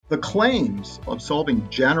The claims of solving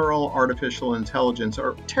general artificial intelligence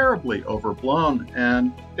are terribly overblown,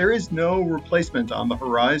 and there is no replacement on the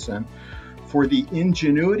horizon for the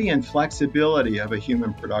ingenuity and flexibility of a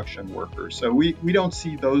human production worker. So we don't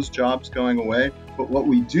see those jobs going away, but what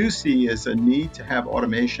we do see is a need to have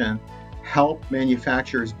automation help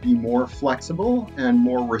manufacturers be more flexible and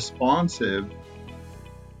more responsive.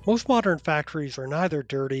 Most modern factories are neither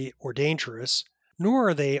dirty or dangerous, nor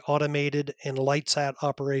are they automated and lights out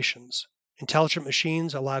operations. Intelligent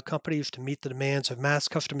machines allow companies to meet the demands of mass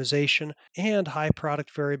customization and high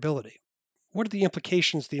product variability. What are the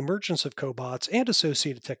implications of the emergence of cobots and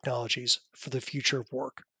associated technologies for the future of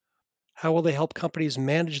work? How will they help companies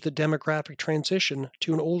manage the demographic transition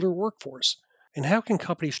to an older workforce? And how can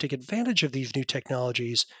companies take advantage of these new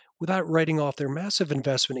technologies without writing off their massive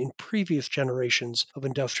investment in previous generations of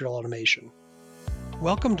industrial automation?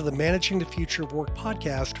 Welcome to the Managing the Future of Work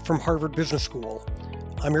podcast from Harvard Business School.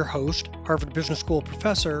 I'm your host, Harvard Business School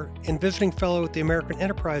professor and visiting fellow at the American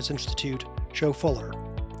Enterprise Institute, Joe Fuller.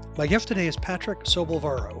 My guest today is Patrick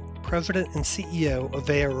Sobalvarro, President and CEO of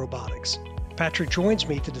Veo Robotics. Patrick joins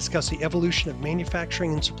me to discuss the evolution of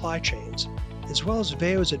manufacturing and supply chains, as well as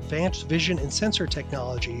Veo's advanced vision and sensor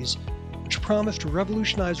technologies, which promise to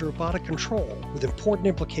revolutionize robotic control with important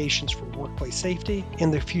implications for workplace safety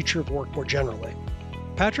and the future of work more generally.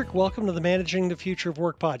 Patrick, welcome to the Managing the Future of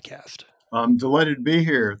Work podcast. I'm delighted to be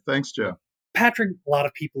here. Thanks, Joe. Patrick, a lot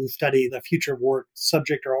of people who study the future of work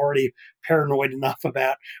subject are already paranoid enough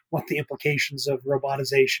about what the implications of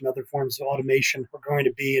robotization, other forms of automation are going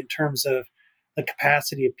to be in terms of the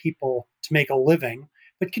capacity of people to make a living.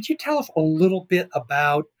 But could you tell us a little bit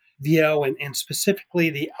about Veo and specifically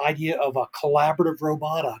the idea of a collaborative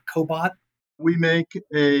robot, a cobot? We make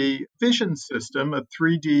a vision system, a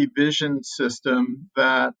 3D vision system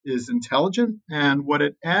that is intelligent. And what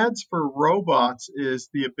it adds for robots is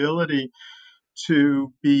the ability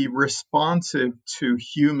to be responsive to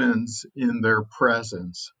humans in their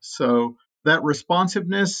presence. So that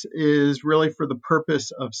responsiveness is really for the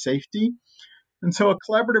purpose of safety. And so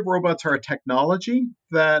collaborative robots are a technology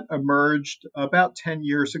that emerged about 10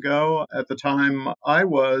 years ago. At the time, I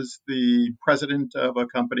was the president of a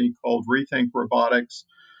company called Rethink Robotics.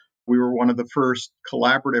 We were one of the first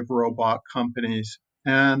collaborative robot companies.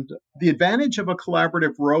 And the advantage of a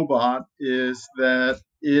collaborative robot is that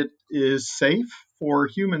it is safe for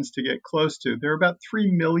humans to get close to. There are about 3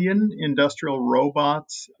 million industrial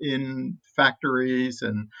robots in factories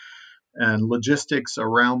and logistics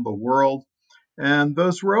around the world. And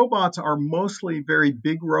those robots are mostly very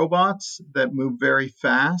big robots that move very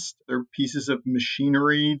fast. They're pieces of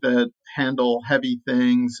machinery that handle heavy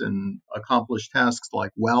things and accomplish tasks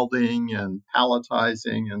like welding and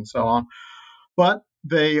palletizing and so on. But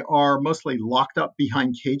they are mostly locked up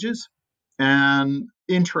behind cages. And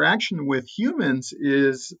interaction with humans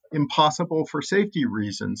is impossible for safety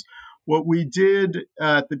reasons. What we did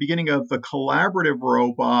at the beginning of the collaborative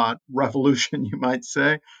robot revolution, you might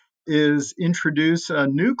say, is introduce a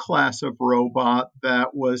new class of robot that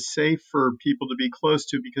was safe for people to be close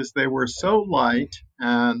to because they were so light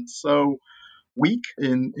and so weak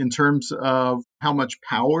in terms of how much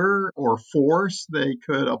power or force they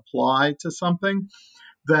could apply to something,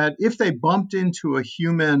 that if they bumped into a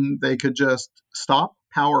human, they could just stop,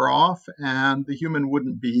 power off, and the human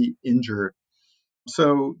wouldn't be injured.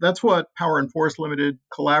 So that's what power and force limited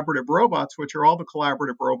collaborative robots, which are all the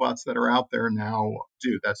collaborative robots that are out there now,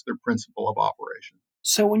 do. That's their principle of operation.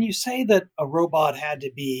 So when you say that a robot had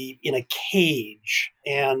to be in a cage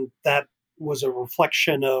and that was a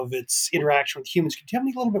reflection of its interaction with humans, can you tell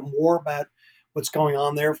me a little bit more about what's going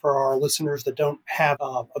on there for our listeners that don't have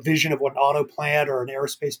a vision of what an auto plant or an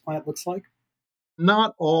aerospace plant looks like?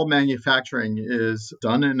 Not all manufacturing is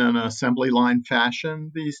done in an assembly line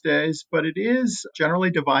fashion these days, but it is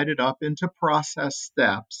generally divided up into process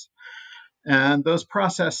steps. And those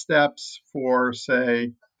process steps for,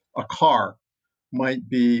 say, a car might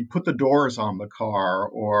be put the doors on the car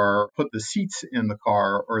or put the seats in the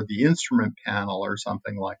car or the instrument panel or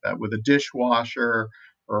something like that. With a dishwasher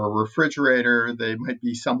or a refrigerator, they might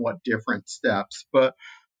be somewhat different steps. But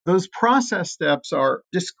those process steps are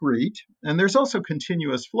discrete, and there's also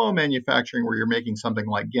continuous flow manufacturing where you're making something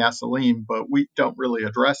like gasoline, but we don't really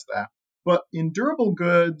address that. But in durable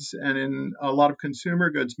goods and in a lot of consumer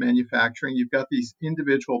goods manufacturing, you've got these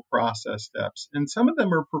individual process steps, and some of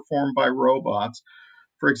them are performed by robots.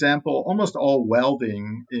 For example, almost all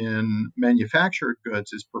welding in manufactured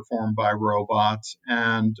goods is performed by robots,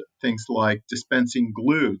 and things like dispensing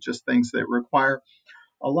glue, just things that require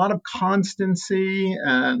a lot of constancy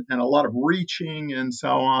and a lot of reaching and so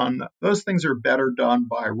on. Those things are better done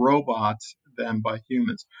by robots than by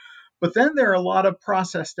humans. But then there are a lot of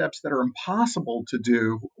process steps that are impossible to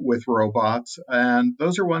do with robots. And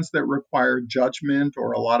those are ones that require judgment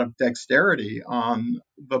or a lot of dexterity on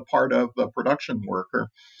the part of the production worker.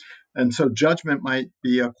 And so judgment might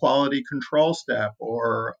be a quality control step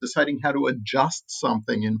or deciding how to adjust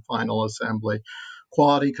something in final assembly.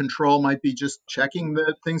 Quality control might be just checking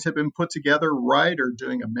that things have been put together right or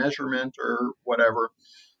doing a measurement or whatever.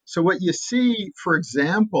 So, what you see, for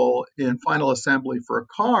example, in final assembly for a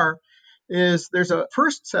car is there's a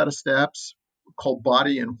first set of steps called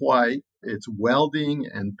body in white. It's welding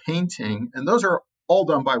and painting, and those are all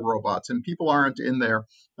done by robots, and people aren't in there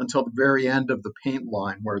until the very end of the paint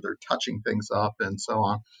line where they're touching things up and so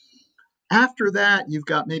on. After that, you've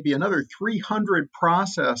got maybe another 300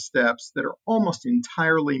 process steps that are almost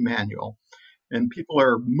entirely manual. And people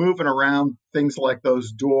are moving around things like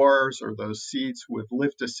those doors or those seats with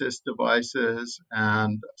lift assist devices.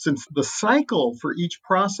 And since the cycle for each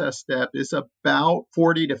process step is about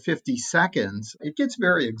 40 to 50 seconds, it gets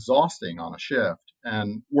very exhausting on a shift.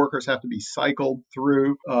 And workers have to be cycled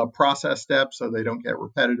through process steps so they don't get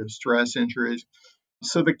repetitive stress injuries.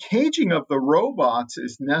 So the caging of the robots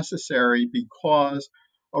is necessary because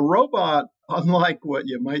a robot, unlike what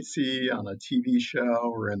you might see on a TV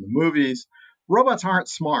show or in the movies, robots aren't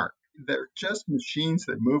smart. They're just machines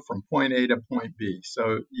that move from point A to point B.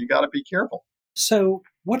 So you got to be careful. So,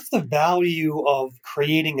 what's the value of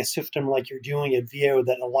creating a system like you're doing at Veo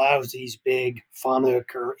that allows these big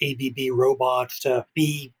phonic or ABB robots to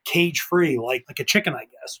be cage free, like a chicken, I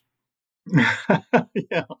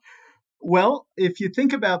Yeah. Well, if you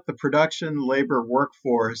think about the production labor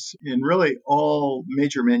workforce in really all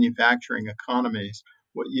major manufacturing economies,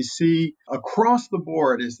 what you see across the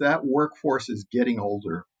board is that workforce is getting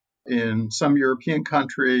older. In some European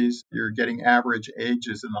countries, you're getting average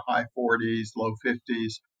ages in the high 40s, low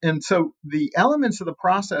 50s. And so the elements of the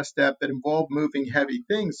process step that involve moving heavy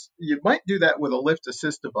things, you might do that with a lift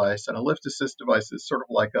assist device. And a lift assist device is sort of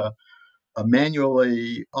like a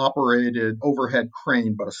manually operated overhead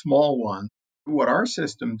crane, but a small one. What our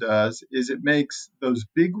system does is it makes those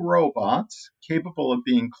big robots capable of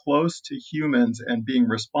being close to humans and being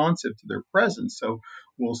responsive to their presence. So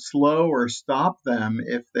we'll slow or stop them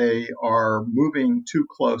if they are moving too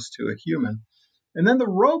close to a human. And then the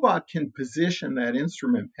robot can position that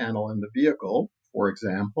instrument panel in the vehicle, for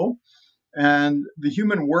example, and the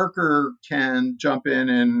human worker can jump in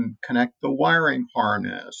and connect the wiring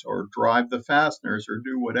harness or drive the fasteners or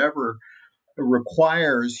do whatever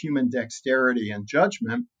requires human dexterity and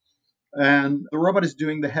judgment. And the robot is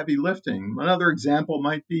doing the heavy lifting. Another example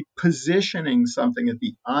might be positioning something at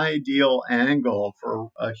the ideal angle for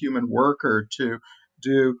a human worker to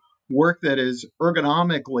do work that is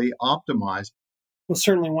ergonomically optimized. Well,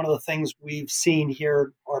 certainly one of the things we've seen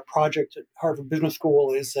here, our project at Harvard Business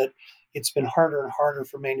School, is that it's been harder and harder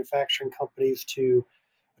for manufacturing companies to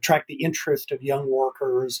attract the interest of young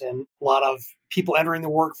workers, and a lot of people entering the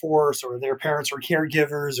workforce or their parents or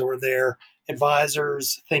caregivers or their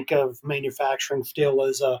advisors think of manufacturing still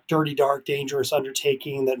as a dirty, dark, dangerous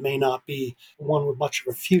undertaking that may not be one with much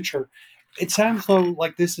of a future. It sounds though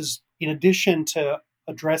like this is in addition to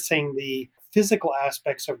addressing the physical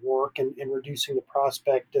aspects of work and reducing the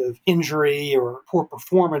prospect of injury or poor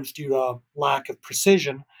performance due to lack of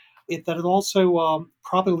precision, that it also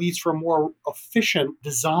probably leads for a more efficient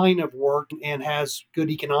design of work and has good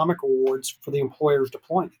economic rewards for the employers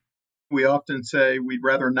deploying it. We often say we'd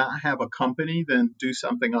rather not have a company than do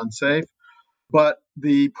something unsafe. But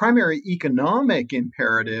the primary economic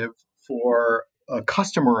imperative for a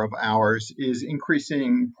customer of ours is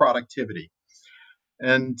increasing productivity.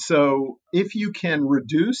 And so, if you can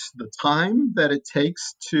reduce the time that it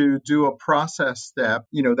takes to do a process step,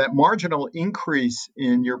 that marginal increase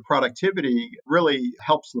in your productivity really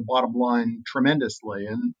helps the bottom line tremendously.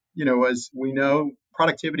 And, as we know,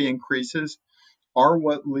 productivity increases are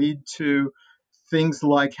what lead to things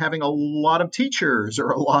like having a lot of teachers or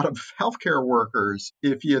a lot of healthcare workers.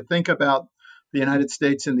 If you think about the United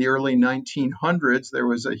States in the early 1900s, there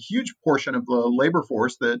was a huge portion of the labor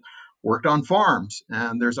force that worked on farms.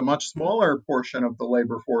 And there's a much smaller portion of the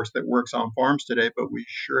labor force that works on farms today, but we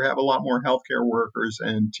sure have a lot more healthcare workers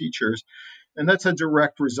and teachers. And that's a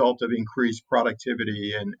direct result of increased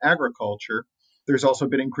productivity in agriculture. There's also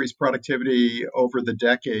been increased productivity over the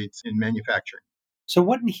decades in manufacturing. So,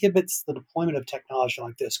 what inhibits the deployment of technology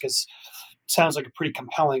like this? Because it sounds like a pretty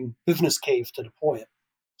compelling business case to deploy it.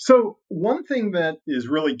 So, one thing that is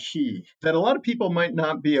really key that a lot of people might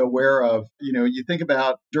not be aware of, you think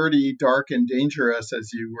about dirty, dark, and dangerous,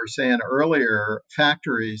 as you were saying earlier,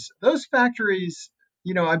 factories. Those factories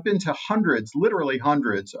I've been to hundreds, literally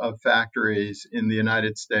hundreds of factories in the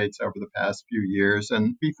United States over the past few years.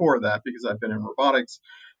 And before that, because I've been in robotics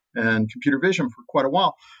and computer vision for quite a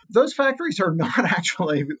while, those factories are not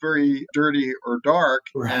actually very dirty or dark.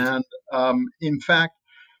 Right. And in fact,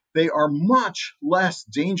 they are much less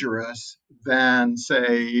dangerous than,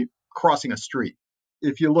 say, crossing a street.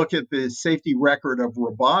 If you look at the safety record of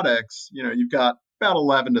robotics, you've got about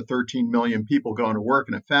 11 to 13 million people going to work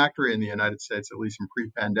in a factory in the United States, at least in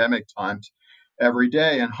pre-pandemic times, every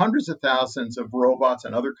day, and hundreds of thousands of robots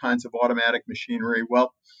and other kinds of automatic machinery.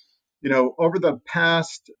 Well, over the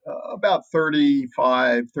past about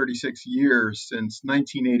 35, 36 years, since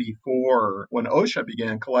 1984, when OSHA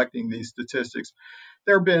began collecting these statistics,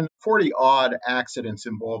 there have been 40 odd accidents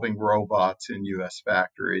involving robots in US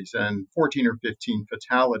factories and 14 or 15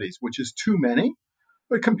 fatalities, which is too many.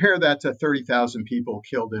 But compare that to 30,000 people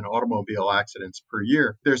killed in automobile accidents per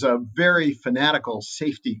year. There's a very fanatical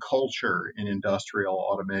safety culture in industrial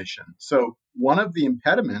automation. So, one of the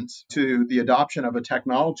impediments to the adoption of a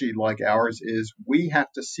technology like ours is we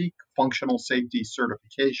have to seek functional safety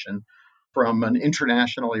certification from an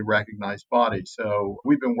internationally recognized body. So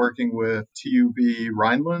we've been working with TÜV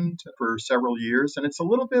Rheinland for several years, and it's a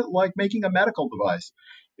little bit like making a medical device.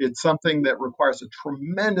 It's something that requires a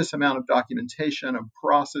tremendous amount of documentation of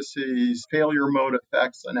processes, failure mode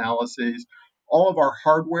effects analyses. All of our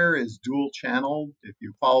hardware is dual channel. If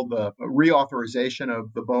you follow the reauthorization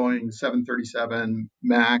of the Boeing 737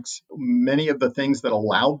 MAX, many of the things that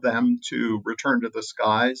allowed them to return to the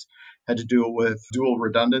skies had to do with dual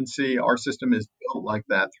redundancy. Our system is built like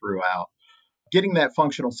that throughout. Getting that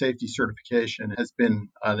functional safety certification has been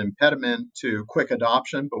an impediment to quick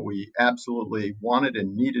adoption, but we absolutely wanted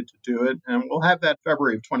and needed to do it. And we'll have that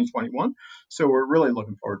February of 2021. So we're really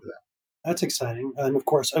looking forward to that. That's exciting. And of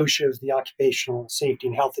course, OSHA is the Occupational Safety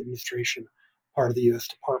and Health Administration, part of the U.S.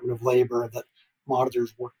 Department of Labor that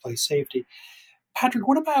monitors workplace safety. Patrick,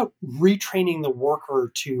 what about retraining the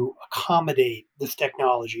worker to accommodate this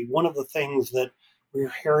technology? One of the things that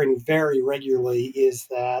we're hearing very regularly is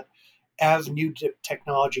that as new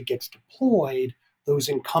technology gets deployed, those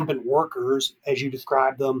incumbent workers, as you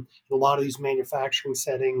described them, in a lot of these manufacturing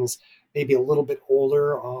settings, maybe a little bit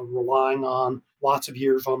older, relying on lots of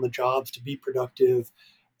years on the jobs to be productive.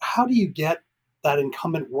 How do you get that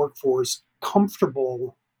incumbent workforce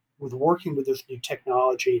comfortable with working with this new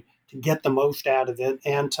technology to get the most out of it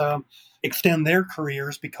and to extend their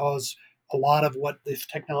careers? Because a lot of what this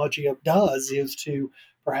technology does is to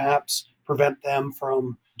perhaps prevent them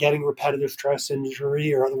from getting repetitive stress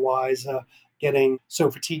injury or otherwise getting so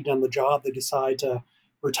fatigued on the job they decide to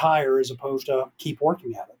retire as opposed to keep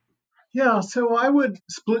working at it. Yeah, so I would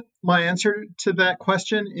split my answer to that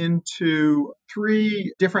question into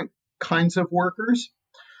three different kinds of workers.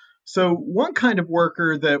 So, one kind of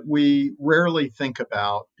worker that we rarely think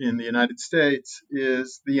about in the United States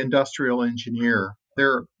is the industrial engineer.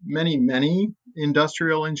 There are many, many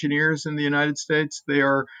industrial engineers in the United States. They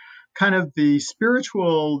are kind of the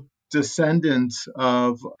spiritual descendants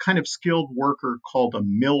of a kind of skilled worker called a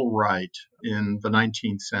millwright in the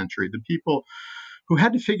 19th century. The people who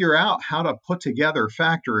had to figure out how to put together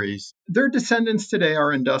factories. Their descendants today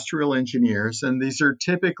are industrial engineers, and these are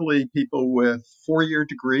typically people with 4-year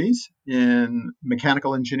degrees in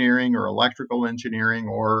mechanical engineering or electrical engineering,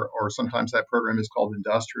 or sometimes that program is called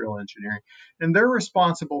industrial engineering. And they're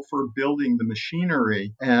responsible for building the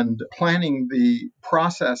machinery and planning the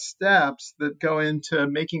process steps that go into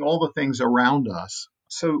making all the things around us.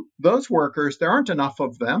 So those workers, there aren't enough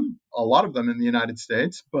of them, a lot of them in the United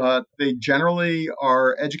States, but they generally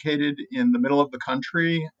are educated in the middle of the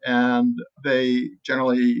country and they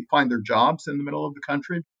generally find their jobs in the middle of the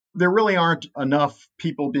country. There really aren't enough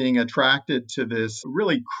people being attracted to this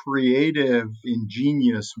really creative,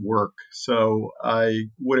 ingenious work. So I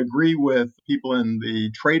would agree with people in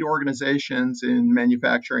the trade organizations in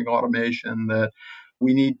manufacturing automation that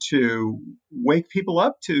we need to wake people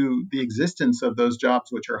up to the existence of those jobs,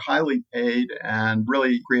 which are highly paid and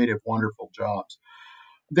really creative, wonderful jobs.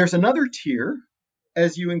 There's another tier.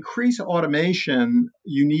 As you increase automation,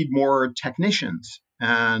 you need more technicians.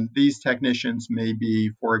 And these technicians may be,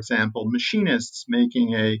 for example, machinists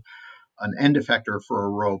making an end effector for a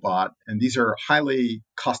robot. And these are highly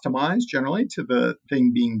customized generally to the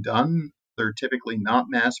thing being done. They're typically not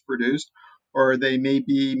mass produced, or they may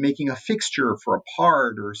be making a fixture for a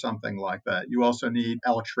part or something like that. You also need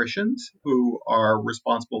electricians who are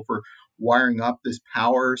responsible for wiring up this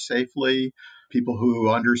power safely, people who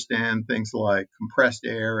understand things like compressed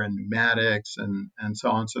air and pneumatics and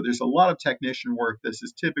so on. So there's a lot of technician work. This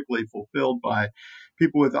is typically fulfilled by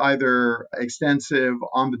people with either extensive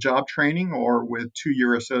on the job training or with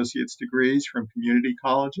 2-year associate's degrees from community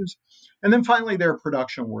colleges. And then finally, there are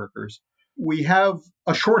production workers. We have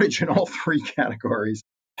a shortage in all three categories.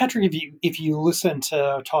 Patrick, if you listen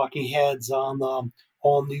to talking heads on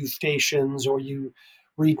all news stations or you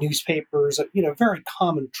read newspapers, very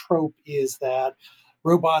common trope is that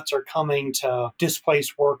robots are coming to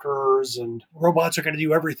displace workers and robots are going to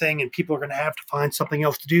do everything and people are going to have to find something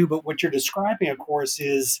else to do. But what you're describing, of course,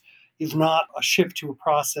 is not a shift to a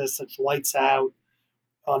process that's lights out,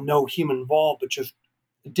 no human involved, but just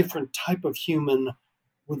a different type of human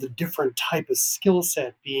with a different type of skill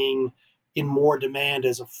set being in more demand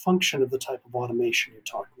as a function of the type of automation you're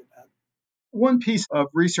talking about. One piece of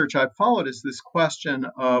research I've followed is this question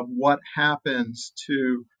of what happens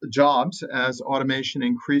to jobs as automation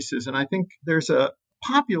increases. And I think there's a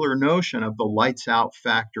popular notion of the lights out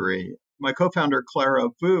factory. My co founder, Clara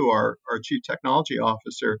Vu, our chief technology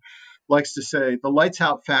officer, likes to say the lights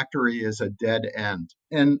out factory is a dead end.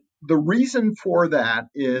 And the reason for that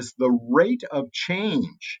is the rate of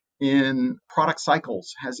change in product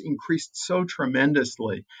cycles has increased so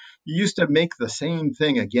tremendously. You used to make the same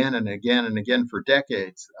thing again and again and again for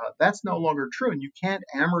decades. That's no longer true. And you can't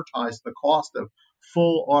amortize the cost of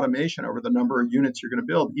full automation over the number of units you're going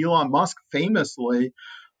to build. Elon Musk famously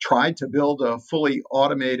tried to build a fully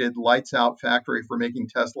automated lights out factory for making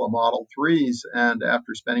Tesla Model 3s. And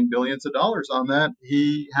after spending billions of dollars on that,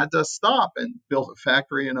 he had to stop and build a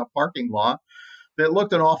factory in a parking lot that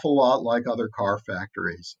looked an awful lot like other car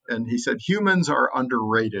factories. And he said humans are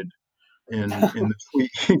underrated in the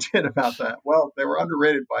tweet he did about that. Well, they were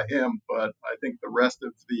underrated by him, but I think the rest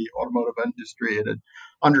of the automotive industry had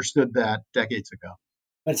understood that decades ago.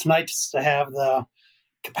 It's nice to have the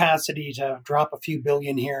capacity to drop a few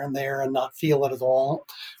billion here and there and not feel it at all,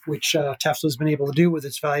 which Tesla's been able to do with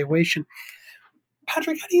its valuation.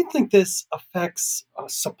 Patrick, how do you think this affects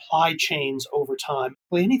supply chains over time?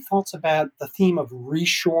 Any thoughts about the theme of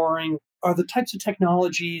reshoring? Are the types of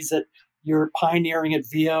technologies that you're pioneering at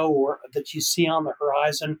Veo or that you see on the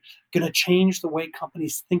horizon going to change the way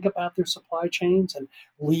companies think about their supply chains and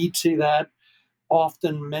lead to that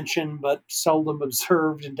often mentioned but seldom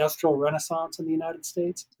observed industrial renaissance in the United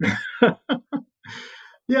States?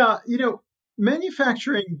 Yeah,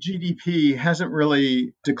 manufacturing GDP hasn't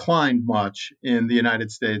really declined much in the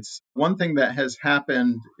United States. One thing that has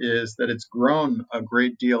happened is that it's grown a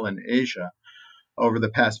great deal in Asia over the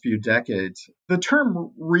past few decades. The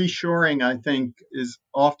term reshoring, I think, is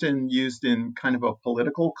often used in kind of a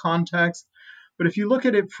political context. But if you look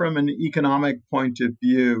at it from an economic point of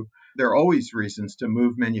view, there are always reasons to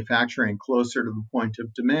move manufacturing closer to the point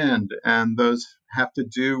of demand. And those have to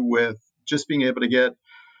do with just being able to get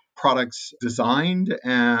products designed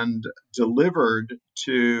and delivered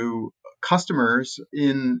to customers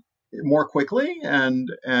in more quickly and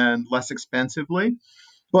less expensively.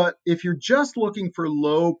 But if you're just looking for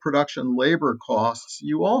low production labor costs,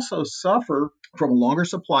 you also suffer from a longer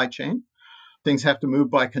supply chain. Things have to move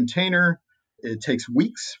by container. It takes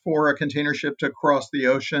weeks for a container ship to cross the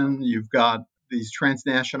ocean. You've got these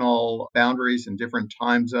transnational boundaries in different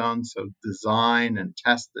time zones, so design and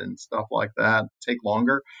test and stuff like that take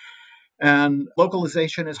longer. And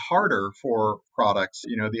localization is harder for products.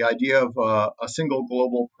 The idea of a single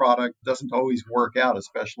global product doesn't always work out,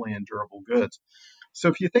 especially in durable goods. So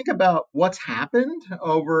if you think about what's happened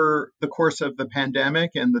over the course of the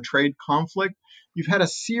pandemic and the trade conflict, you've had a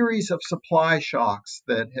series of supply shocks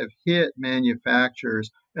that have hit manufacturers,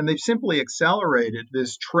 and they've simply accelerated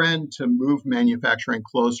this trend to move manufacturing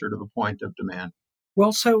closer to the point of demand.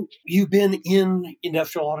 Well, so you've been in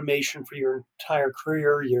industrial automation for your entire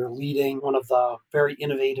career. You're leading one of the very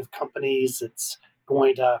innovative companies that's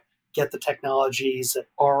going to get the technologies that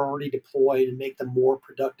are already deployed and make them more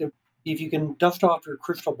productive. If you can dust off your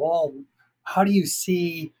crystal ball, how do you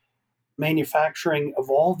see manufacturing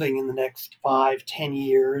evolving in the next 5, 10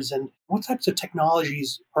 years? And what types of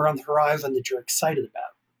technologies are on the horizon that you're excited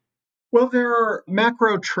about? Well, there are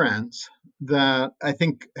macro trends that I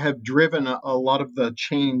think have driven a lot of the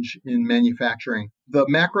change in manufacturing. The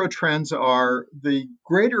macro trends are the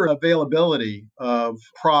greater availability of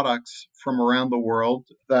products from around the world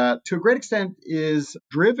that to a great extent is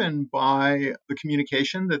driven by the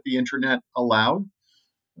communication that the internet allowed.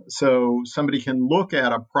 So somebody can look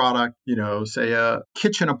at a product, say a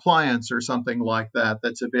kitchen appliance or something like that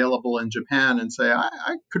that's available in Japan and say,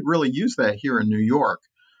 I could really use that here in New York.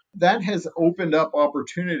 That has opened up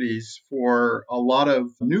opportunities for a lot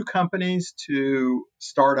of new companies to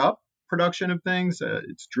start up production of things.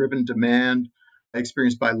 It's driven demand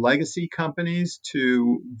experienced by legacy companies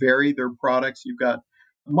to vary their products. You've got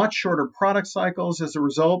much shorter product cycles as a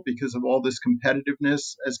result because of all this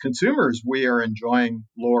competitiveness. As consumers, we are enjoying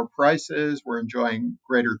lower prices, we're enjoying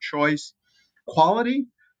greater choice. Quality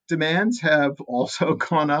demands have also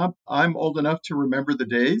gone up. I'm old enough to remember the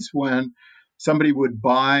days when somebody would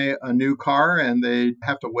buy a new car and they'd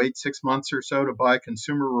have to wait 6 months or so to buy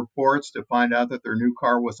Consumer Reports to find out that their new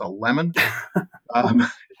car was a lemon. Um,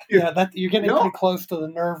 you Yeah, that you're getting know, pretty close to the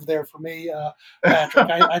nerve there for me, Patrick.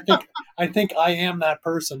 I think I am that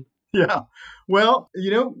person. yeah. Well,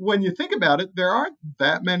 when you think about it, there aren't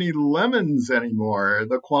that many lemons anymore.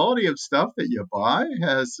 The quality of stuff that you buy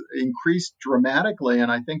has increased dramatically,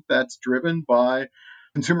 and I think that's driven by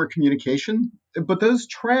consumer communication. But those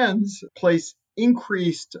trends place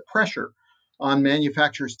increased pressure on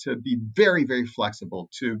manufacturers to be very, very flexible,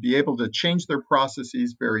 to be able to change their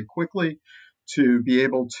processes very quickly, to be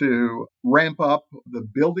able to ramp up the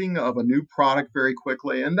building of a new product very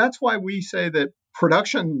quickly. And that's why we say that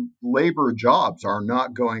production labor jobs are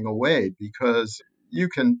not going away, because you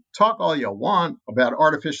can talk all you want about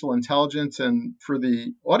artificial intelligence. And for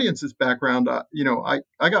the audience's background,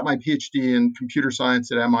 I got my PhD in computer science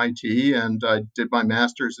at MIT, and I did my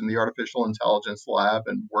master's in the artificial intelligence lab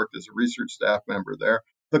and worked as a research staff member there.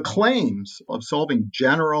 The claims of solving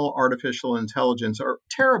general artificial intelligence are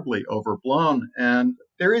terribly overblown, and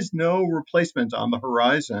there is no replacement on the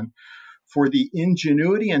horizon for the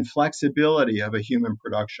ingenuity and flexibility of a human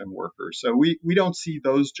production worker. So we don't see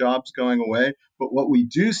those jobs going away, but what we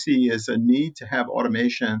do see is a need to have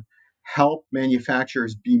automation help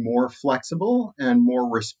manufacturers be more flexible and more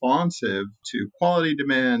responsive to quality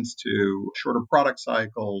demands, to shorter product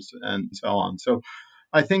cycles, and so on. So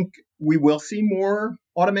I think we will see more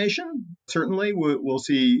automation. Certainly, we'll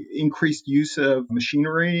see increased use of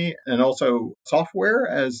machinery and also software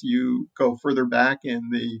as you go further back in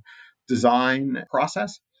the design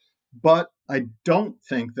process. But I don't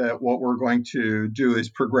think that what we're going to do is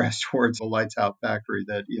progress towards a lights out factory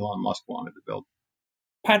that Elon Musk wanted to build.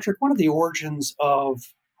 Patrick, one of the origins of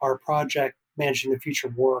our project, Managing the Future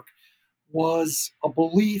of Work, was a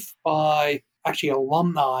belief by actually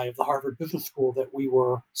alumni of the Harvard Business School that we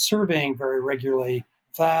were surveying very regularly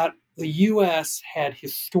that the US had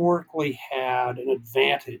historically had an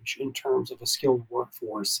advantage in terms of a skilled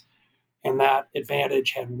workforce. And that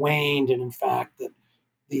advantage had waned, and in fact, that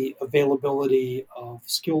the availability of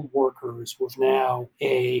skilled workers was now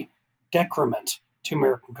a decrement to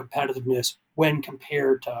American competitiveness when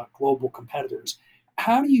compared to global competitors.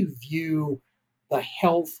 How do you view the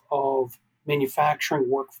health of manufacturing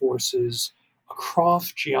workforces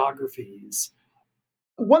across geographies?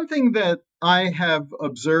 One thing that I have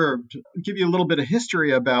observed, I'll give you a little bit of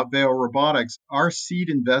history about Veo Robotics. Our seed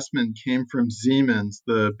investment came from Siemens,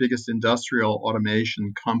 the biggest industrial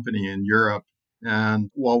automation company in Europe. And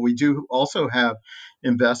while we do also have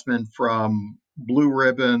investment from blue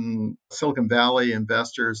ribbon Silicon Valley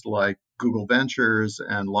investors like Google Ventures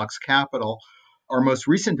and Lux Capital, our most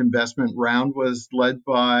recent investment round was led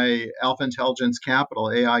by Alpha Intelligence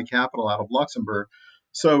Capital, AI Capital out of Luxembourg.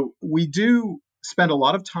 So we do spend a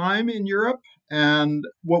lot of time in Europe. And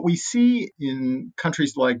what we see in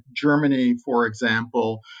countries like Germany, for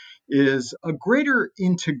example, is a greater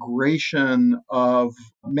integration of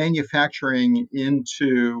manufacturing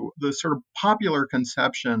into the sort of popular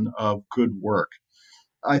conception of good work.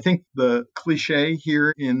 I think the cliche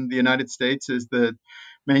here in the United States is that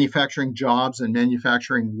manufacturing jobs and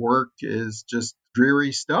manufacturing work is just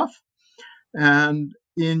dreary stuff. And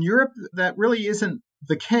in Europe, that really isn't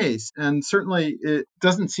the case. And certainly it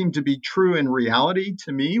doesn't seem to be true in reality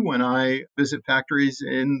to me when I visit factories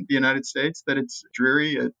in the United States, that it's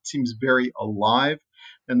dreary. It seems very alive.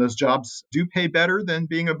 And those jobs do pay better than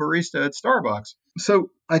being a barista at Starbucks. So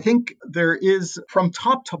I think there is, from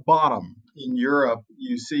top to bottom in Europe,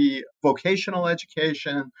 you see vocational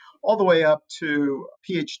education all the way up to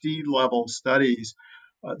PhD level studies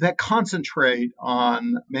that concentrate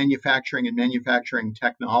on manufacturing and manufacturing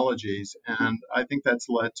technologies. And I think that's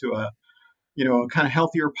led to a kind of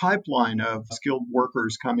healthier pipeline of skilled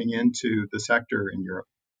workers coming into the sector in Europe.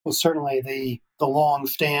 Well, certainly the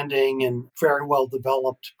long-standing and very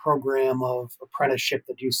well-developed program of apprenticeship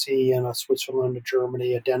that you see in a Switzerland, a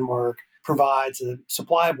Germany, a Denmark provides a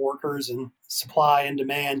supply of workers, and supply and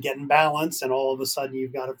demand get in balance, and all of a sudden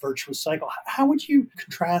you've got a virtuous cycle. How would you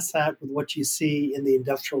contrast that with what you see in the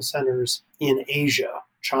industrial centers in Asia,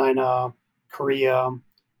 China, Korea,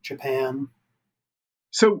 Japan?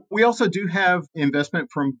 So we also do have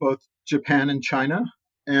investment from both Japan and China.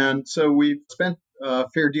 And so we've spent a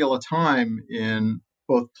fair deal of time in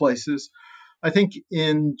both places. I think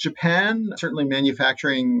in Japan, certainly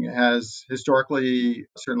manufacturing has historically,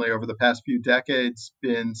 certainly over the past few decades,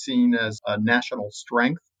 been seen as a national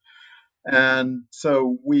strength. And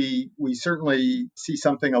so we certainly see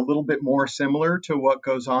something a little bit more similar to what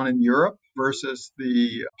goes on in Europe versus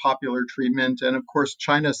the popular treatment. And of course,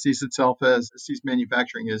 China sees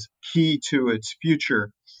manufacturing as key to its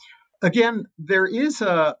future. Again, there is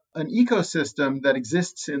an ecosystem that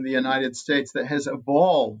exists in the United States that has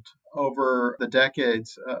evolved over the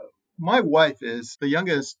decades. My wife is the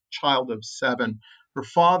youngest child of 7. Her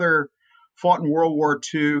father fought in World War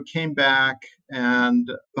II, came back, and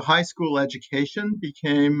the high school education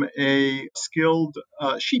became a skilled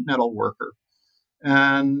sheet metal worker.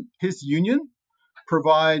 And his union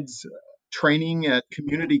provides training at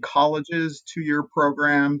community colleges, 2-year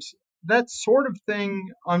programs. That sort of thing,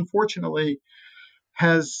 unfortunately,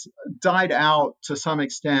 has died out to some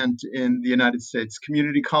extent in the United States.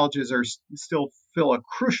 Community colleges still fill a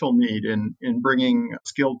crucial need in bringing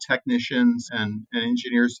skilled technicians and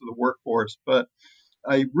engineers to the workforce. But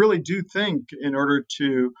I really do think in order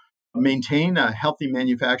to maintain a healthy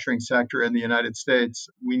manufacturing sector in the United States,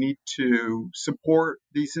 we need to support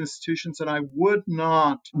these institutions. And I would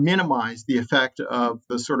not minimize the effect of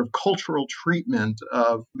the sort of cultural treatment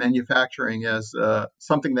of manufacturing as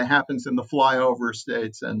something that happens in the flyover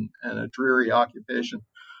states and a dreary occupation.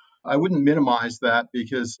 I wouldn't minimize that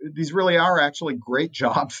because these really are actually great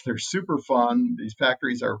jobs. They're super fun. These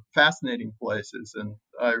factories are fascinating places. And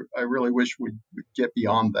I really wish we'd get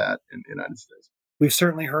beyond that in the United States. We've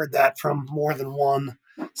certainly heard that from more than one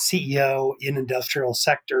CEO in industrial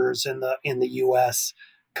sectors in the U.S.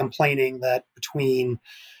 complaining that between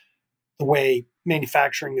the way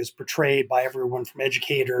manufacturing is portrayed by everyone from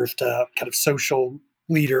educators to kind of social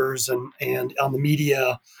leaders and on the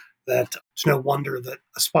media, that it's no wonder that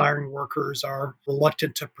aspiring workers are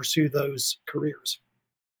reluctant to pursue those careers.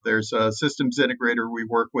 There's a systems integrator we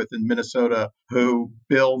work with in Minnesota who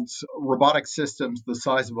builds robotic systems the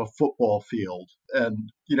size of a football field.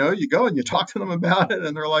 And, you go and you talk to them about it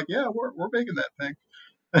and they're like, yeah, we're making that thing.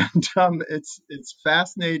 And it's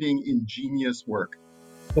fascinating, ingenious work.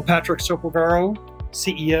 Well, Patrick Sobalvarro,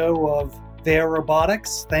 CEO of Veo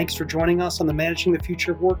Robotics, thanks for joining us on the Managing the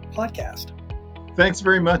Future of Work podcast. Thanks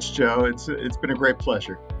very much, Joe. It's been a great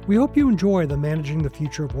pleasure. We hope you enjoy the Managing the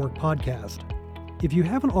Future of Work podcast. If you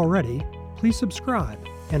haven't already, please subscribe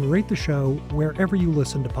and rate the show wherever you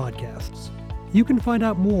listen to podcasts. You can find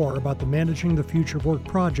out more about the Managing the Future of Work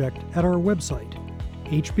project at our website,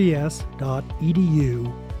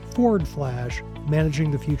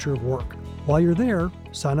 hbs.edu/Managing the Future of Work. While you're there,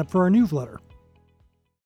 sign up for our newsletter.